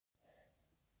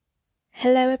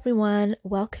Hello everyone,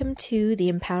 welcome to the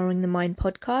Empowering the Mind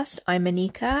podcast. I'm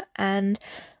Anika and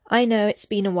I know it's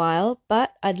been a while,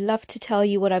 but I'd love to tell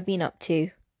you what I've been up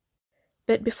to.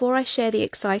 But before I share the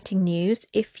exciting news,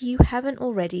 if you haven't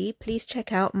already, please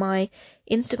check out my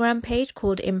Instagram page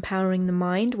called Empowering the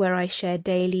Mind, where I share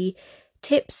daily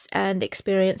tips and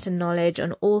experience and knowledge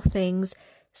on all things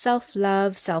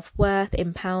self-love, self-worth,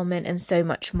 empowerment, and so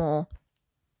much more.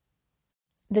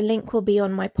 The link will be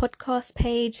on my podcast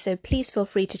page, so please feel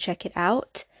free to check it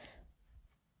out.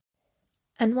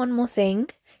 And one more thing,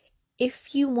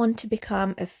 if you want to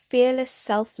become a fearless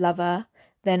self-lover,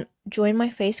 then join my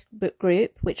Facebook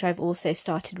group, which I've also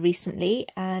started recently,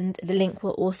 and the link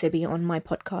will also be on my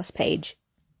podcast page.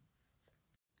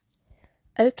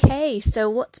 Okay, so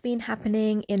what's been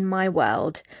happening in my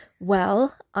world?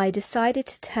 Well, I decided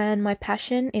to turn my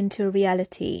passion into a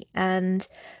reality, and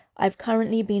I've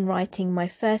currently been writing my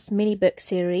first mini book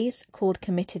series called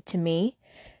Committed to Me,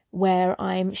 where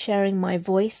I'm sharing my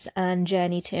voice and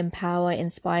journey to empower,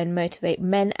 inspire, and motivate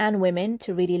men and women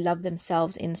to really love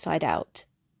themselves inside out.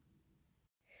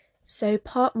 So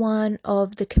part 1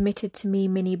 of the Committed to Me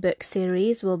mini book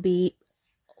series will be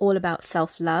all about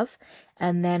self-love,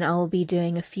 and then I'll be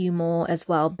doing a few more as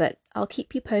well, but I'll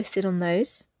keep you posted on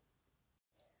those.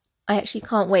 I actually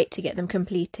can't wait to get them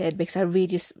completed because I really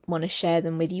just want to share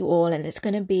them with you all, and it's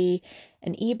going to be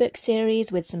an ebook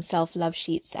series with some self-love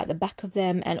sheets at the back of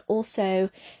them, and also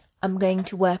I'm going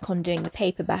to work on doing the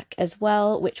paperback as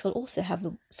well, which will also have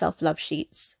the self-love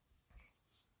sheets.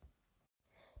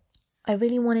 I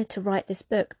really wanted to write this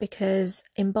book because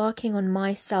embarking on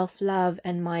my self-love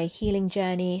and my healing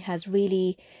journey has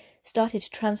really started to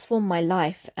transform my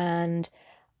life, and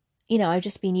I've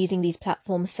just been using these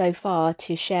platforms so far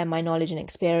to share my knowledge and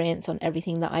experience on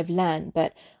everything that I've learned,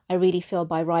 but I really feel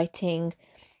by writing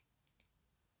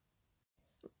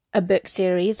a book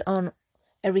series on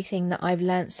everything that I've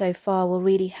learned so far will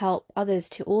really help others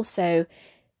to also,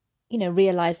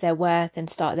 realize their worth and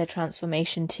start their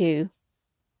transformation too.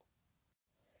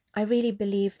 I really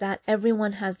believe that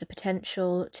everyone has the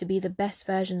potential to be the best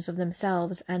versions of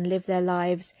themselves and live their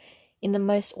lives in the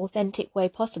most authentic way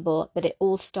possible, but it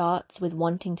all starts with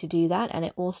wanting to do that, and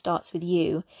it all starts with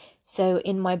you. So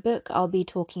in my book, I'll be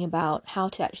talking about how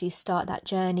to actually start that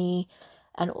journey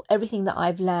and everything that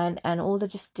I've learned and all the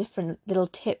just different little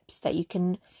tips that you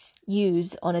can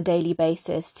use on a daily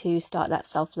basis to start that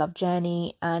self-love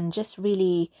journey and just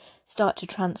really start to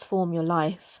transform your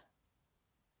life.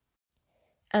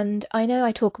 And I know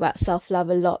I talk about self-love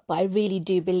a lot, but I really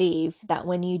do believe that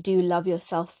when you do love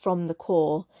yourself from the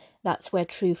core, that's where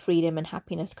true freedom and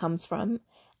happiness comes from.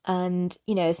 And,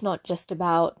 it's not just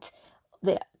about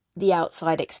the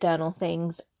outside external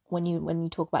things when you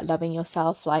talk about loving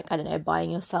yourself, like, I don't know, buying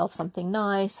yourself something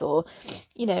nice or,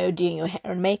 doing your hair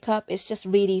and makeup. It's just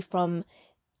really from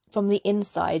the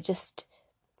inside, just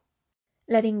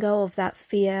letting go of that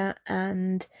fear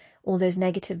and all those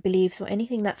negative beliefs or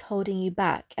anything that's holding you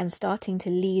back, and starting to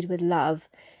lead with love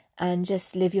and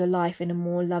just live your life in a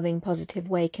more loving, positive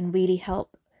way can really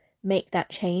help make that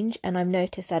change. And I've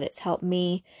noticed that it's helped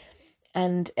me,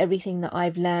 and everything that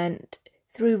I've learned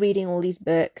through reading all these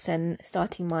books and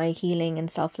starting my healing and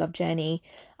self-love journey,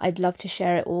 I'd love to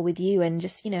share it all with you and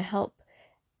just, help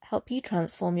you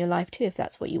transform your life too, if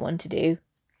that's what you want to do.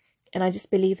 And I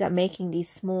just believe that making these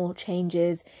small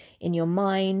changes in your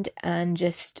mind and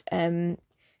just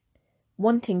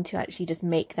wanting to actually just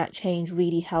make that change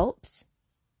really helps.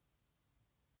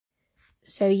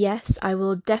 So yes, I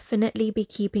will definitely be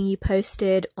keeping you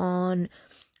posted on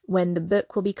when the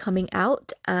book will be coming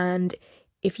out. And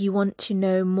if you want to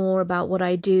know more about what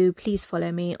I do, please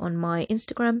follow me on my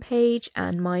Instagram page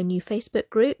and my new Facebook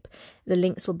group. The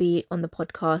links will be on the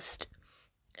podcast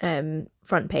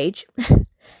front page.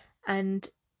 And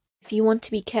if you want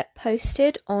to be kept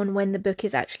posted on when the book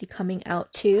is actually coming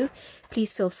out too,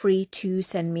 please feel free to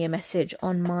send me a message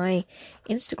on my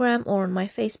Instagram or on my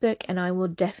Facebook, and I will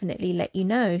definitely let you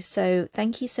know. So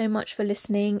thank you so much for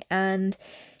listening, and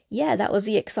yeah, that was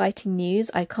the exciting news.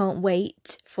 I can't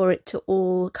wait for it to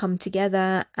all come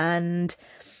together, and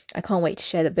I can't wait to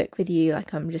share the book with you.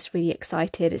 Like, I'm just really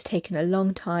excited. It's taken a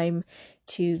long time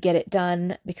to get it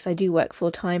done because I do work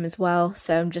full time as well.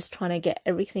 So I'm just trying to get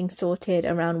everything sorted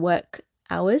around work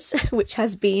hours, which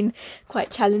has been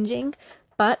quite challenging,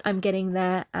 but I'm getting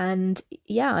there. And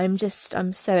yeah,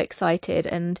 I'm so excited.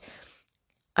 And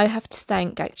I have to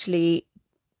thank actually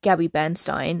Gabby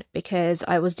Bernstein, because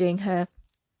I was doing her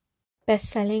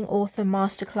best-selling author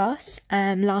masterclass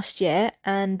last year,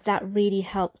 and that really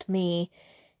helped me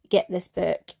get this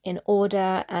book in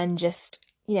order and just,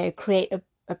 create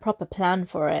a proper plan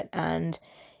for it. And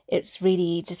it's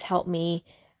really just helped me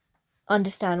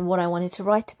understand what I wanted to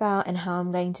write about and how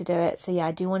I'm going to do it. So yeah,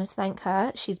 I do want to thank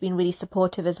her. She's been really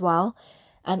supportive as well.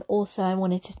 And also I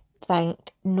wanted to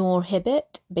thank Noor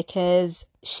Hibbett, because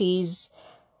she's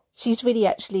really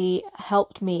actually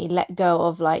helped me let go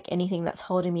of like anything that's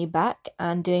holding me back,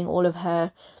 and doing all of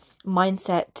her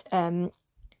mindset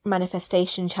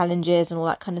manifestation challenges and all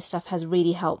that kind of stuff has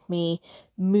really helped me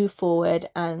move forward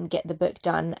and get the book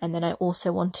done. And then I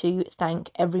also want to thank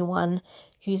everyone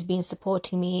who's been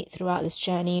supporting me throughout this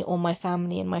journey, all my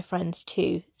family and my friends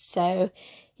too. So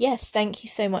yes, thank you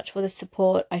so much for the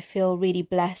support. I feel really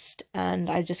blessed, and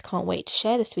I just can't wait to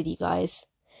share this with you guys.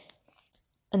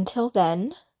 Until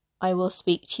then, I will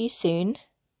speak to you soon.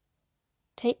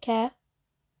 Take care.